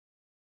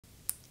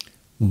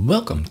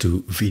Welcome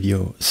to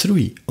video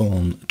 3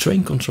 on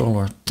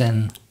Traincontroller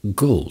 10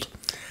 Gold.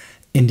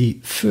 In the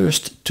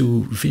first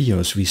two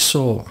videos we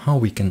saw how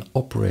we can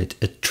operate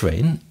a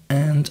train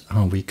and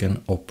how we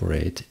can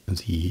operate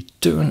the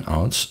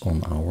turnouts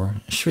on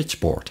our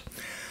switchboard.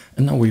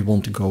 And now we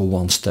want to go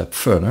one step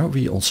further.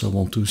 We also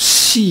want to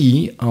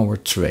see our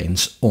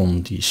trains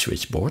on the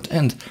switchboard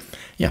and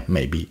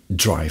maybe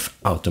drive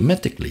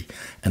automatically.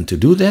 And to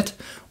do that,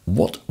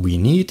 what we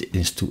need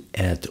is to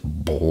add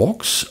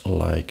blocks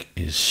like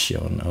is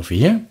shown over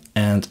here,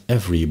 and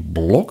every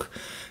block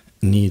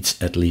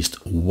needs at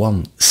least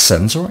one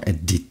sensor, a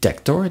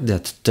detector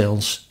that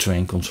tells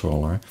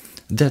Traincontroller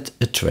that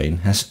a train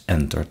has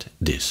entered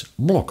this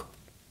block.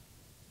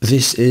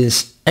 This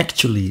is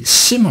actually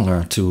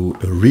similar to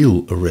a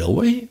real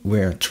railway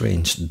where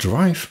trains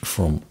drive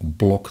from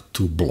block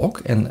to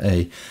block and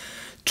a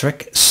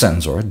track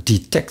sensor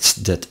detects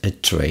that a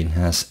train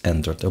has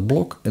entered a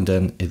block, and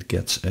then it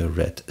gets a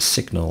red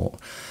signal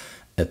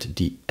at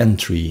the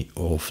entry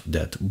of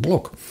that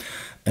block.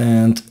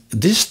 And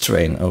this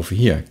train over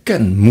here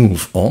can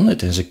move on. It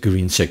has a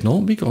green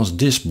signal because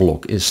this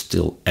block is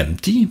still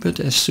empty, but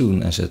as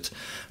soon as it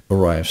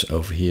arrives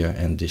over here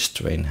and this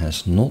train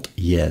has not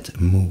yet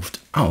moved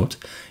out,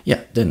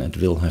 then it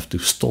will have to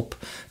stop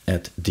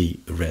at the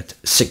red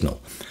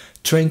signal.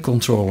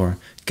 Traincontroller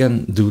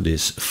can do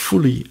this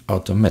fully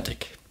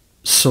automatic.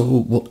 So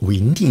what we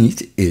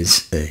need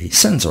is a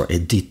sensor, a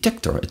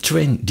detector, a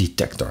train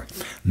detector.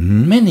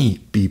 Many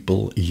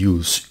people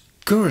use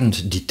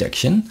current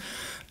detection,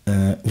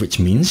 which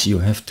means you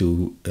have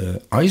to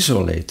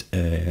isolate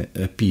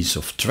a piece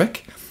of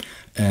track,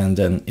 and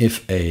then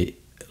if a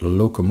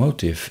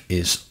locomotive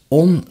is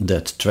on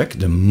that track,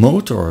 the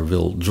motor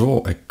will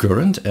draw a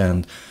current,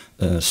 and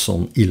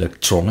some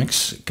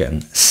electronics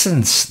can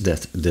sense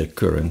that the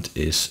current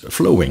is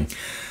flowing.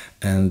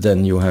 And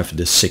then you have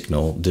the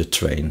signal the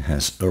train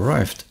has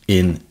arrived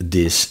in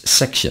this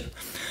section.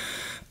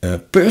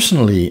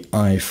 Personally,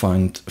 I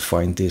find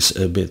this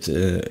a bit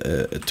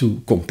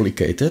too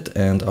complicated,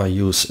 and I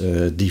use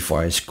a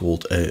device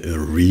called a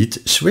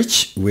reed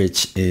switch,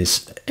 which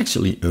is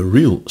actually a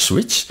real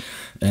switch.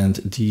 And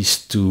these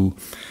two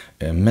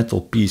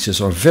metal pieces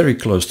are very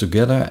close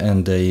together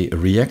and they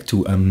react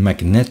to a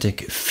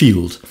magnetic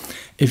field.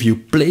 If you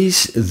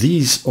place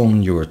these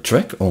on your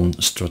track on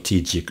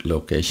strategic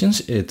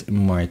locations, it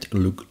might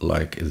look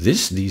like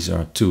this. These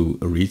are two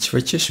reed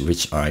switches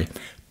which I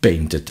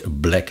painted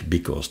black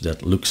because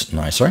that looks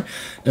nicer.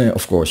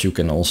 Of course, you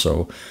can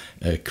also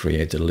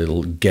create a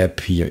little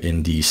gap here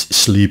in these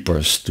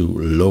sleepers to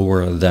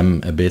lower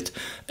them a bit,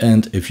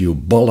 and if you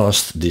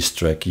ballast this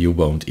track you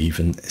won't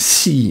even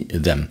see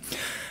them.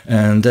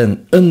 And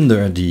then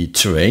under the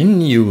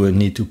train you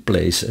need to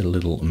place a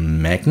little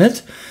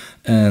magnet,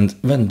 and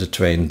when the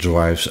train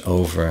drives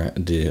over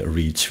the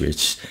reed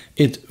switch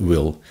it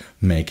will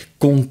make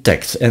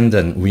contact, and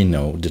then we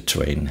know the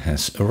train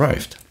has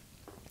arrived.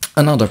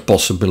 Another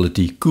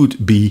possibility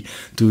could be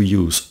to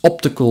use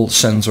optical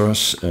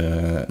sensors.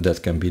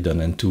 That can be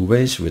done in two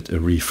ways, with a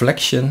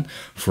reflection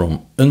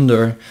from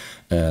under,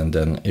 and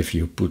then if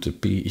you put a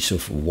piece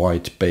of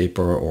white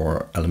paper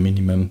or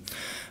aluminium,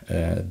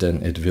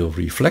 then it will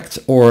reflect,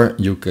 or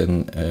you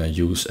can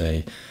use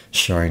a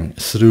shine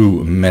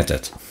through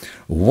method.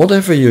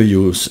 Whatever you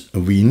use,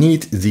 we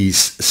need these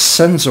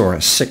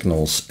sensor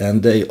signals,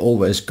 and they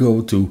always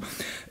go to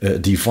a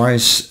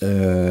device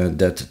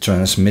that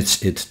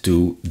transmits it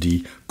to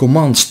the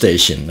command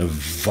station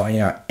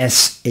via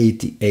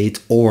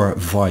S88 or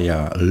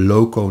via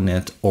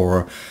LocoNet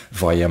or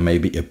via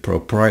maybe a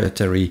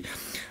proprietary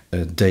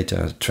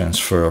data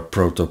transfer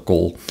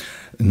protocol.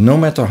 No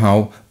matter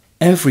how,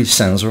 every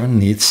sensor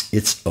needs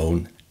its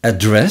own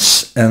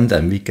address, and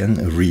then we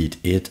can read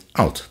it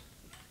out.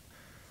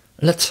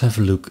 Let's have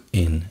a look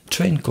in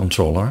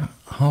Traincontroller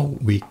how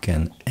we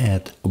can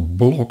add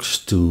blocks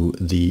to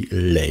the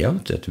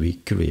layout that we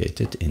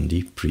created in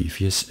the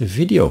previous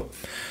video.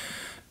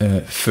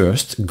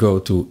 First go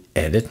to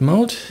Edit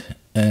mode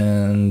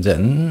and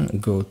then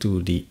go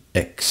to the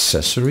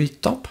Accessory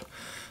tab,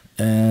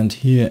 and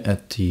here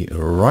at the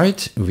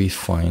right we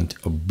find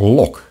a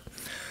block.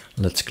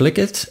 Let's click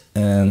it,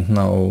 and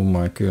now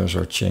my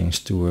cursor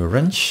changed to a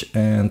wrench,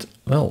 and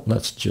well,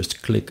 let's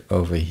just click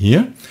over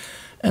here,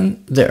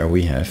 and there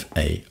we have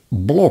a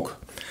block.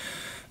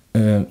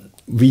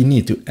 We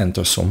need to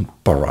enter some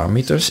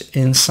parameters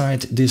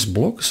inside this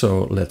block,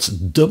 so let's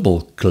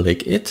double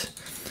click it,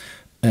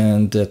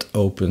 and that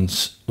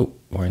opens, oh,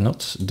 why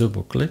not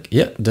double click?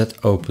 Yeah,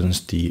 that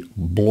opens the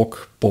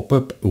block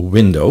pop-up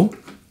window.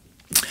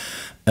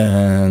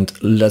 And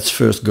let's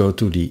first go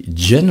to the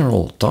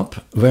General tab,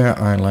 where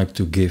I like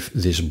to give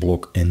this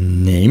block a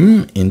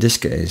name. In this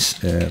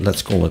case,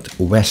 let's call it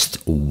West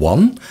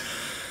 1.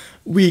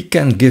 We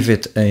can give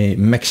it a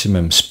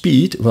maximum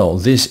speed. Well,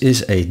 this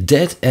is a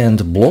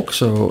dead-end block,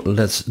 so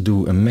let's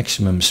do a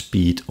maximum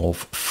speed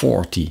of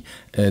 40.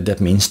 That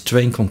means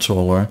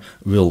Traincontroller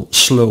will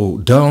slow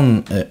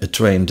down a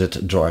train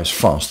that drives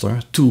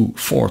faster to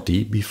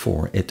 40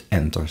 before it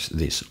enters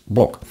this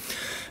block.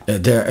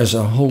 There is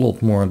a whole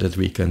lot more that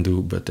we can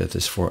do, but that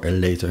is for a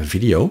later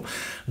video.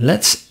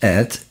 Let's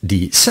add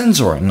the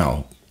sensor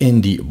now.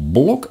 In the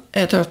block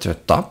editor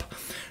tab,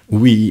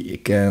 we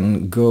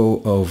can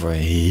go over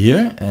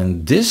here,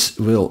 and this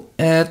will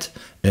add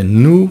a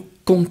new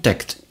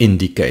contact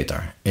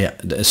indicator. Yeah,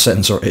 the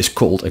sensor is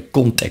called a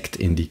contact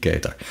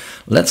indicator.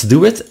 Let's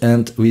do it,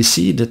 and we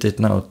see that it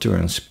now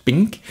turns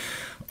pink.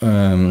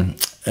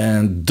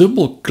 And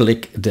double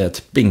click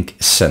that pink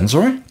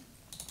sensor,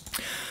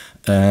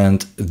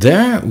 and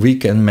there we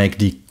can make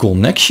the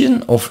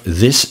connection of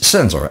this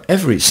sensor.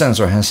 Every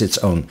sensor has its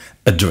own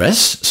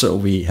address, so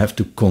we have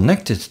to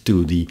connect it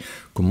to the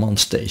command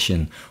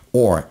station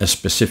or a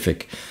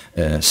specific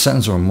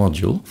sensor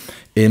module.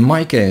 In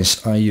my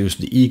case, I use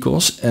the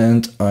equals,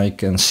 and I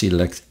can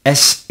select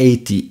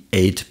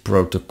S88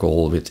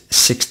 protocol with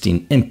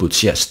 16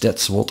 inputs. Yes,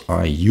 that's what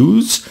I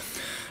use.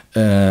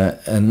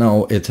 And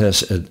now it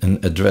has an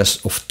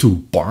address of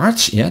 2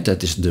 parts. Yeah,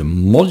 that is the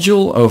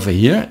module over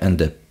here, and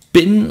the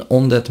pin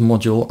on that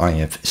module. I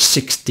have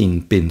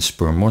 16 pins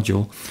per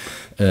module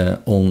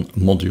on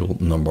module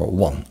number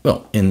 1.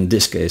 Well, in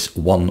this case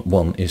 1,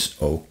 1 is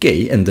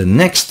okay, and the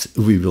next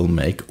we will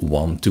make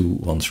 1, 2,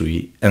 1,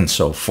 3 and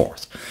so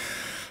forth.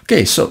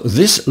 Okay, so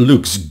this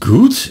looks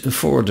good.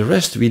 For the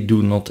rest we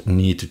do not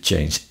need to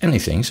change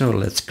anything, so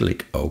let's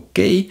click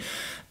OK.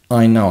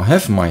 I now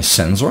have my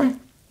sensor.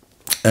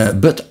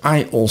 But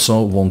I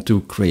also want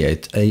to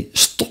create a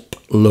stop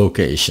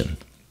location.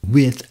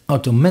 With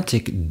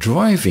automatic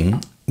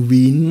driving,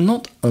 we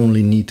not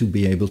only need to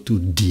be able to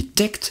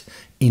detect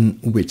in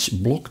which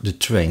block the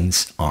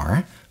trains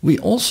are, we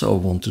also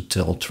want to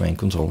tell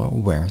Traincontroller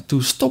where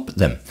to stop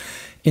them.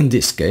 In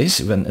this case,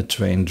 when a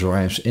train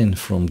drives in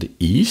from the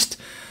east,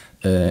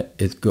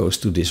 it goes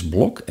to this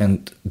block,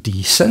 and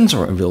the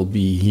sensor will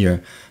be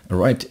here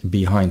right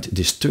behind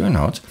this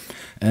turnout.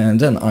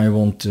 And then I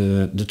want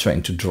the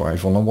train to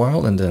drive on a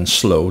while and then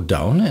slow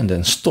down and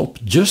then stop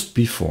just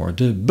before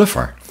the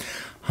buffer.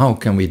 How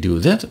can we do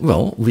that?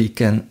 Well, we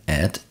can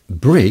add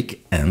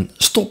brake and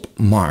stop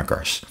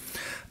markers.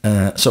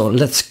 So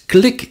let's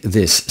click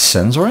this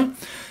sensor,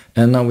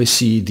 and now we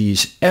see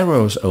these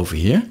arrows over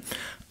here.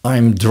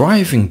 I'm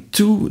driving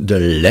to the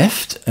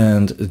left,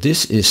 and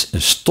this is a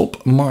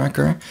stop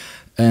marker,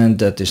 and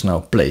that is now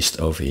placed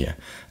over here.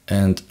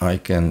 And I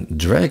can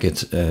drag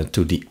it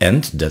to the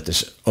end. That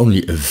is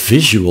only a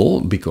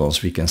visual,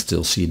 because we can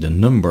still see the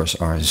numbers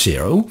are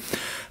 0.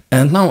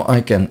 And now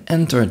I can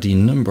enter the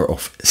number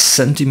of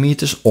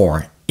centimeters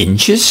or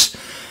inches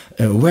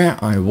where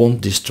I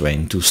want this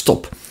train to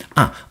stop.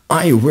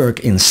 I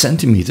work in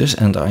centimeters,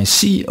 and I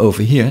see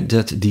over here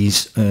that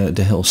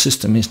the whole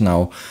system is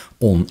now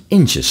on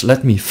inches.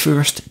 Let me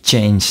first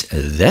change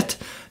that.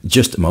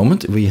 Just a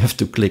moment, we have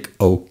to click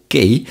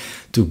OK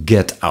to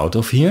get out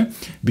of here,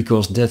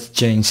 because that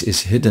change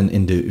is hidden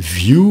in the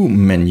view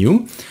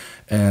menu.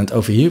 And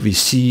over here we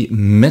see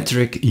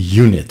metric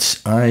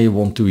units. I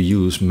want to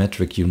use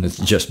metric units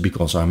just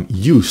because I'm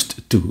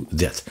used to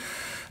that.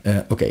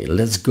 Okay,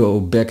 let's go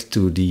back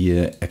to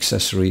the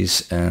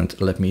accessories, and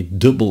let me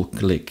double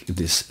click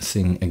this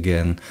thing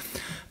again.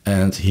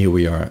 And here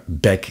we are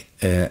back,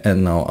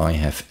 and now I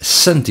have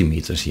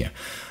centimeters here.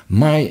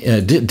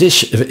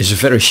 This is a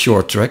very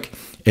short track.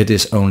 It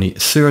is only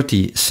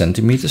 30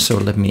 centimeters, so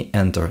let me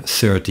enter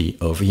 30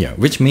 over here,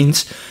 which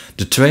means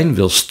the train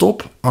will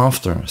stop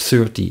after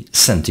 30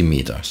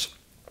 centimeters.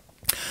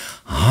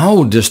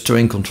 How does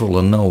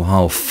Traincontroller know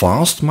how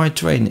fast my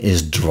train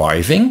is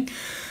driving?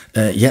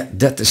 Yeah,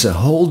 that is a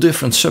whole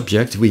different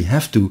subject. We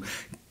have to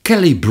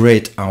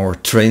calibrate our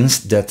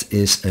trains. That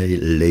is a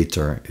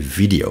later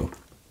video.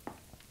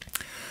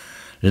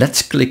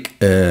 Let's click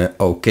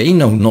OK.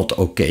 No, not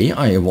OK.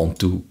 I want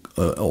to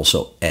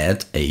also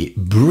add a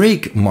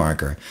brake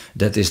marker.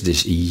 That is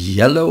this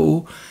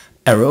yellow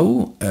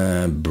arrow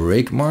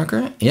brake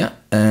marker. Yeah,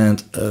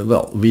 and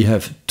well, we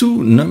have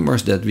 2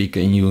 numbers that we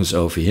can use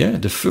over here.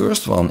 The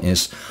first one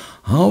is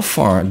how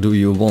far do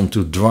you want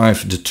to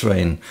drive the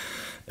train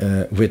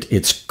with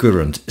its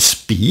current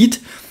speed.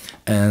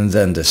 And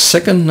then the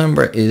second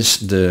number is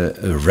the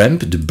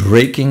ramp, the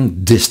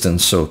braking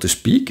distance, so to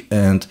speak.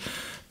 And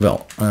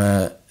well,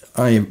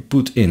 I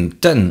put in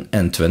 10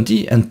 and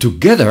 20, and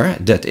together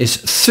that is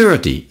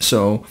 30.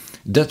 So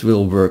that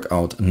will work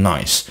out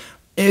nice.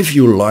 If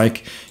you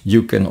like,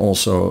 you can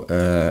also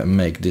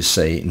make this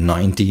say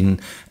 19,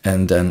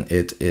 and then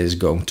it is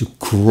going to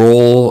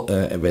crawl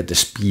with the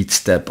speed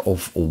step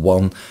of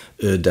 1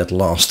 that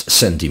last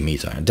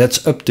centimeter.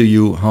 That's up to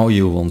you how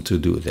you want to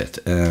do that,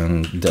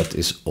 and that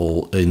is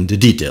all in the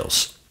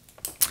details.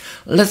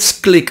 Let's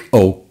click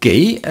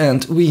OK,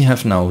 and we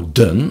have now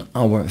done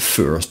our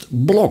first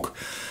block.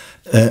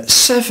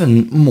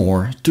 7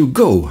 more to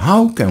go.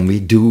 How can we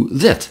do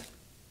that?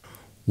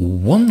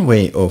 One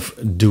way of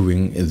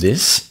doing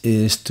this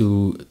is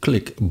to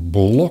click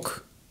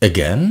block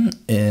again,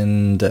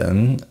 and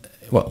then,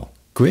 well,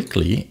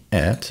 quickly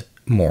add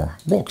more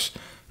blocks.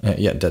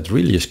 Yeah, that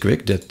really is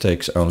quick. That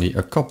takes only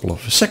a couple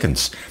of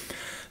seconds.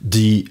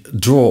 The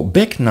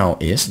drawback now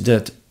is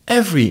that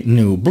every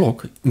new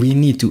block we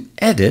need to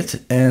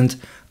edit, and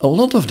a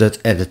lot of that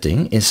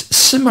editing is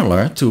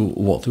similar to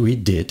what we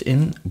did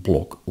in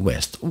block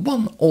West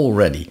 1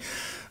 already.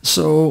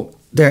 So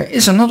there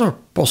is another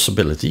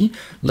possibility.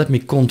 Let me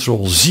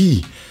Ctrl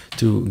Z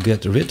to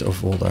get rid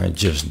of what I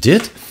just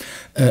did.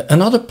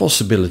 Another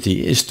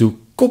possibility is to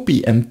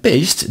copy and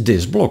paste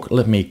this block.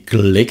 Let me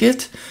click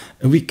it.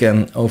 We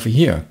can over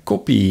here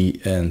copy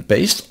and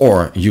paste,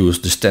 or use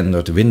the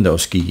standard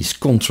Windows keys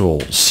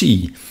Ctrl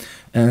C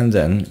and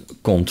then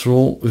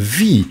Ctrl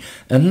V.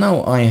 And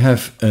now I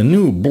have a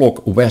new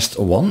block West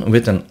 1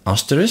 with an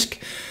asterisk.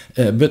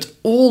 But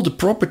all the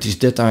properties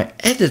that I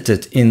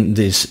edited in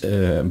this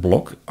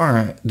block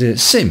are the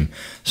same.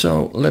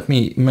 So let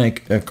me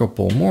make a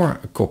couple more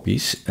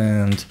copies,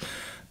 and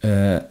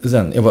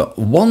then well,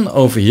 one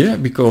over here,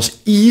 because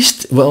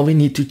East, well, we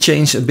need to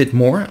change a bit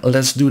more.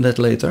 Let's do that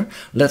later.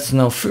 Let's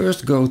now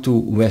first go to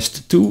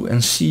West 2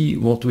 and see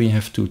what we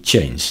have to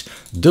change.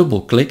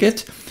 Double click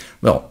it.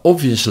 Well,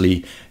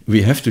 obviously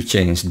we have to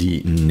change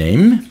the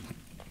name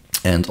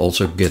and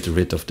also get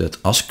rid of that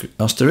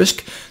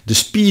asterisk. The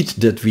speed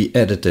that we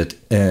edited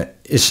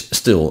is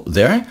still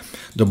there.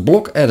 The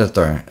block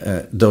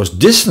editor, those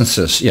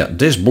distances, yeah,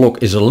 this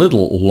block is a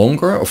little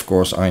longer. Of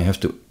course, I have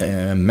to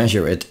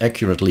measure it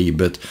accurately,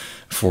 but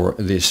for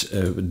this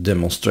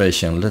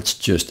demonstration, let's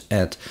just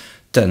add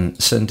 10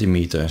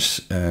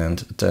 centimeters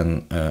and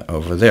 10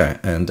 over there,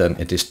 and then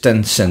it is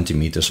 10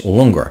 centimeters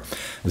longer.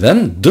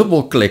 Then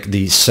double click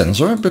the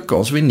sensor,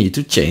 because we need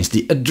to change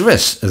the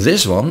address.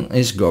 This one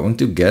is going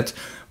to get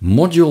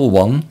module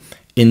 1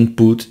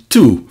 input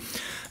 2.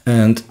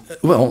 And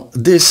well,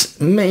 this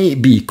may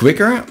be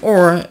quicker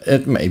or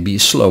it may be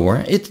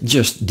slower, it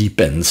just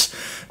depends.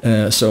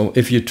 So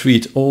if you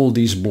treat all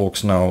these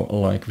blocks now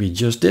like we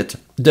just did,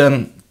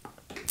 then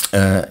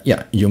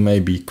yeah, you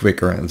may be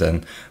quicker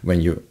than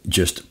when you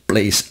just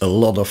place a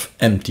lot of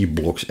empty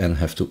blocks and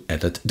have to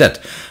edit that.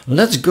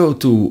 Let's go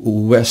to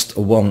West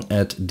 1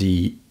 at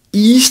the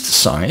east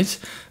side.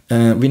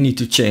 We need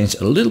to change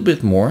a little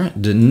bit more.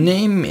 The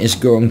name is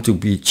going to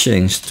be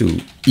changed to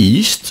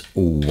East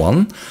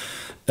 1.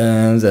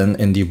 And then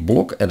in the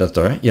block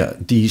editor, yeah,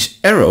 these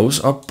arrows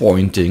are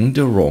pointing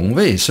the wrong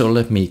way. So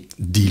let me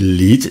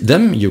delete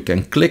them. You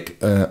can click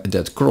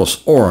that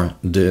cross or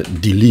the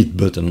delete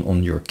button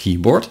on your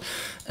keyboard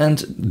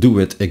and do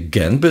it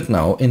again, but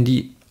now in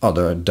the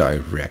other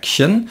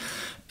direction,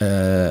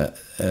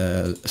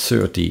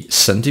 30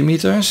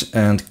 centimeters,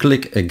 and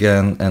click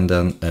again, and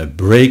then a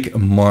break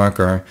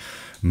marker,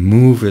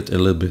 move it a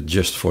little bit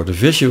just for the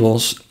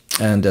visuals,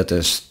 and that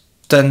is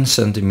 10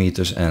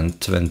 centimeters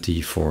and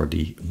 20 for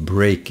the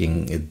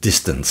braking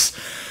distance.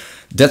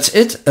 That's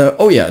it.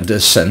 Oh yeah, the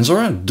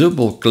sensor,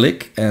 double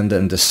click and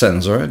then the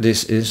sensor,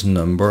 this is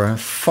number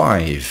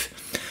 5.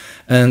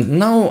 And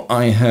now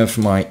I have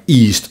my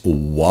East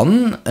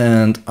 1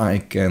 and I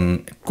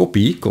can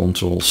copy,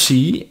 Ctrl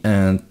C,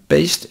 and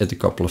paste it a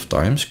couple of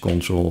times,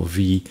 Ctrl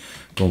V,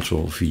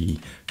 Ctrl V,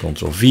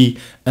 Ctrl V,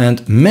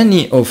 and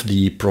many of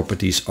the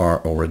properties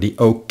are already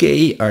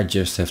okay. I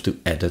just have to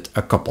edit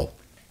a couple.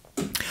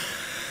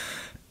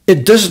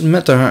 It doesn't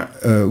matter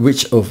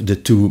which of the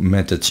two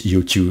methods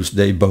you choose,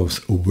 they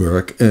both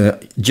work.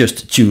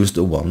 Just choose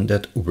the one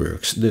that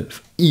works the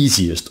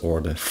easiest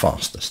or the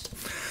fastest.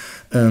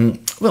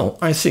 Well,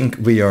 I think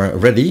we are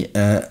ready.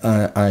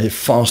 I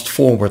fast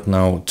forward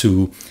now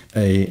to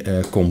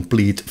a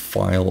complete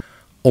file.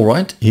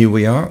 Alright, here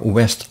we are,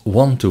 West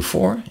 1 to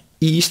 4,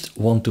 East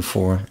 1 to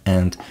 4,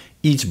 and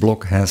each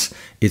block has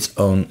its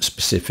own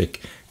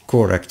specific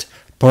correct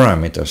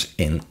parameters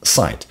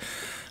inside.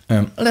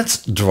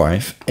 Let's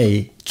drive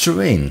a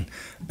train.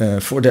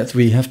 For that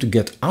we have to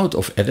get out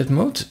of edit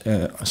mode.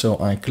 So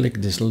I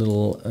click this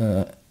little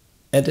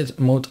edit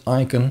mode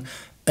icon,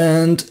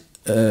 and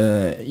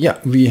yeah,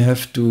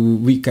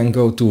 we can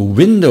go to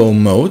window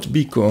mode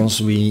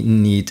because we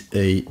need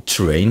a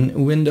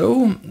train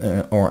window,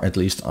 or at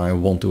least I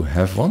want to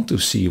have one to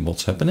see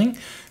what's happening.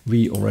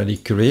 We already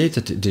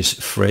created this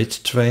freight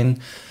train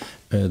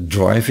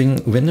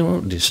driving window,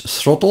 this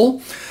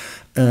throttle.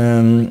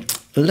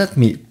 Let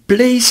me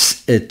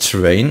place a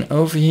train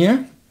over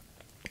here.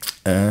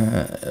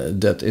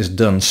 That is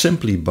done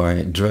simply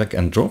by drag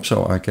and drop,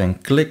 so I can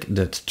click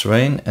that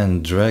train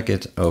and drag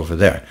it over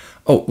there.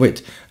 Oh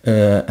wait,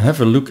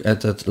 have a look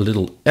at that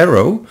little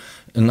arrow.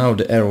 And now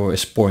the arrow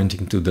is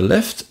pointing to the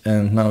left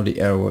and now the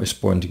arrow is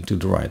pointing to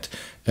the right.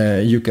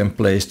 You can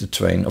place the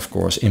train, of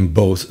course, in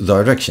both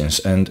directions,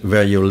 and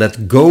where you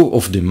let go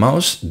of the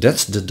mouse,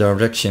 that's the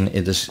direction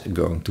it is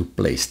going to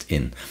place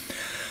in.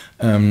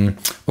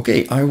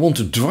 Okay, I want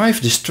to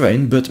drive this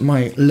train, but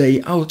my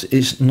layout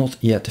is not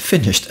yet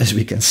finished. As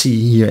we can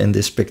see here in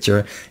this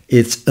picture,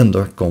 it's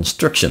under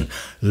construction.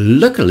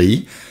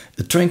 Luckily,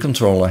 the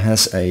Traincontroller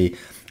has a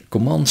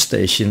command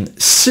station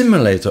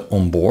simulator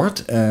on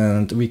board,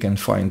 and we can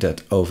find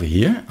that over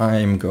here.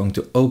 I'm going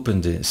to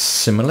open the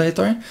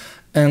simulator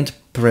and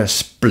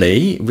press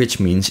play, which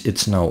means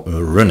it's now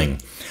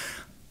running.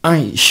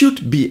 I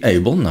should be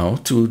able now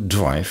to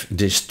drive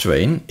this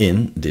train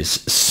in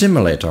this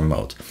simulator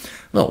mode.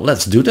 Well,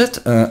 let's do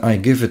that. I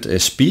give it a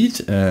speed,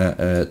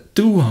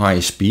 too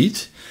high speed,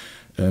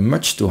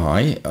 much too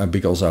high,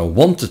 because I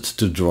wanted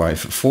to drive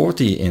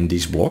 40 in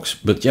these blocks,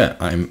 but yeah,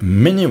 I'm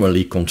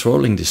manually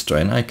controlling this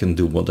train. I can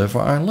do whatever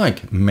I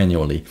like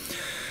manually.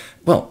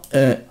 Well,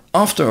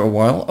 after a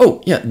while,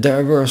 oh yeah,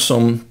 there were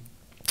some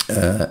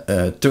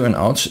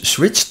turnouts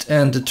switched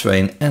and the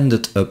train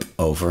ended up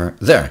over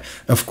there.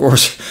 Of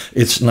course,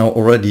 it's now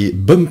already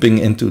bumping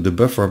into the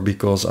buffer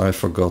because I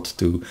forgot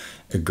to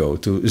go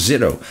to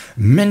 0.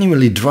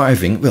 Manually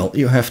driving, well,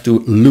 you have to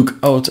look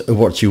out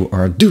what you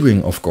are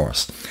doing, of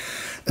course.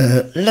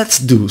 Let's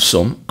do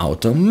some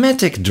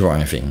automatic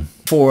driving.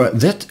 For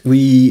that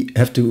we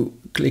have to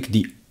click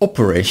the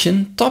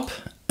Operation tab,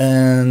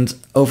 and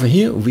over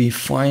here we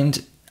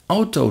find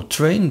Auto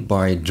Train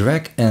by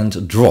drag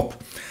and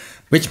drop,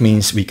 which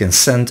means we can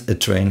send a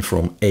train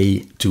from A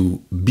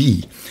to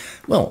B.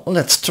 Well,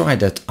 let's try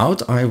that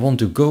out. I want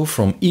to go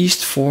from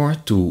East 4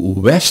 to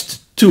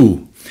West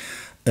 2.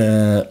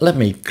 Let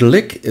me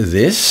click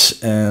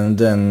this, and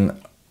then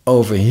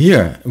over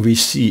here we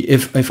see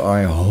if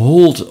I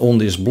hold on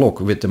this block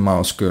with the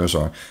mouse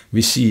cursor,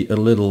 we see a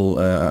little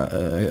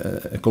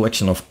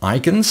collection of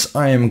icons.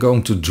 I am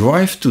going to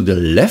drive to the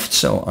left,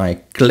 so I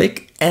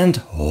click and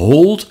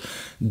hold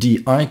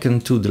the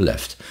icon to the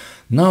left.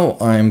 Now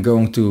I'm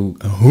going to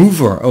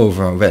hover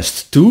over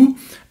West 2.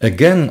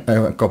 Again,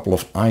 a couple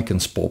of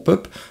icons pop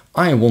up.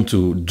 I want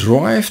to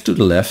drive to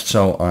the left,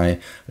 so I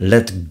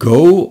let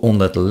go on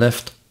that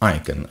left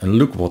icon. And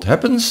look what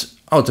happens.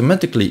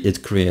 Automatically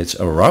it creates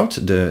a route.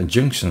 The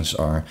junctions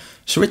are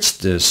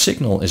switched. The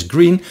signal is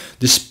green.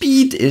 The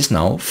speed is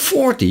now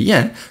 40.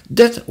 Yeah,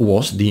 that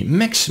was the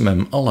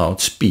maximum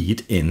allowed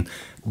speed in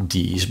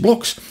these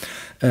blocks.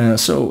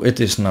 So it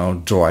is now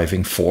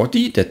driving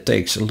 40. That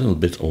takes a little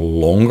bit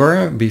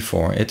longer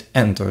before it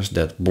enters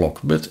that block,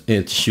 but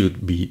it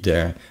should be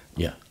there,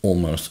 yeah,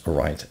 almost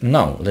right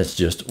now. Let's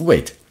just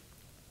wait.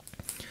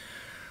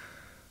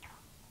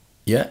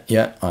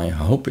 Yeah, I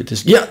hope it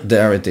is. Yeah,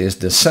 there it is.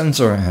 The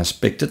sensor has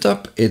picked it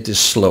up. It is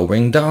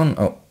slowing down.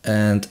 Oh,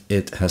 and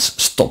it has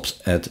stopped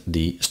at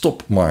the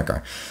stop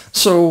marker.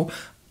 So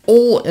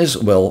all is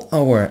well.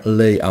 Our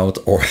layout,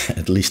 or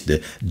at least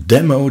the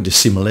demo, the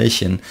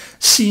simulation,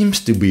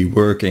 seems to be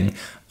working.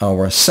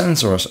 Our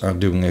sensors are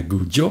doing a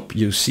good job.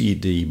 You see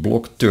the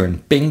block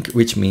turn pink,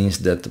 which means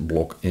that the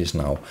block is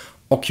now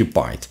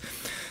occupied.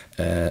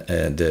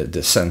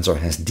 The sensor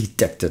has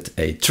detected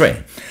a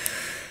train.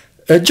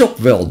 A job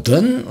well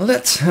done.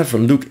 Let's have a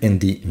look in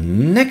the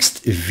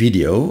next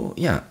video,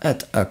 yeah,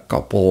 at a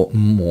couple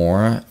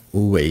more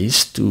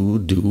ways to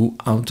do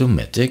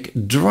automatic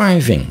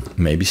driving.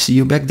 Maybe see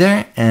you back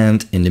there,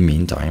 and in the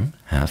meantime,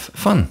 have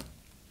fun.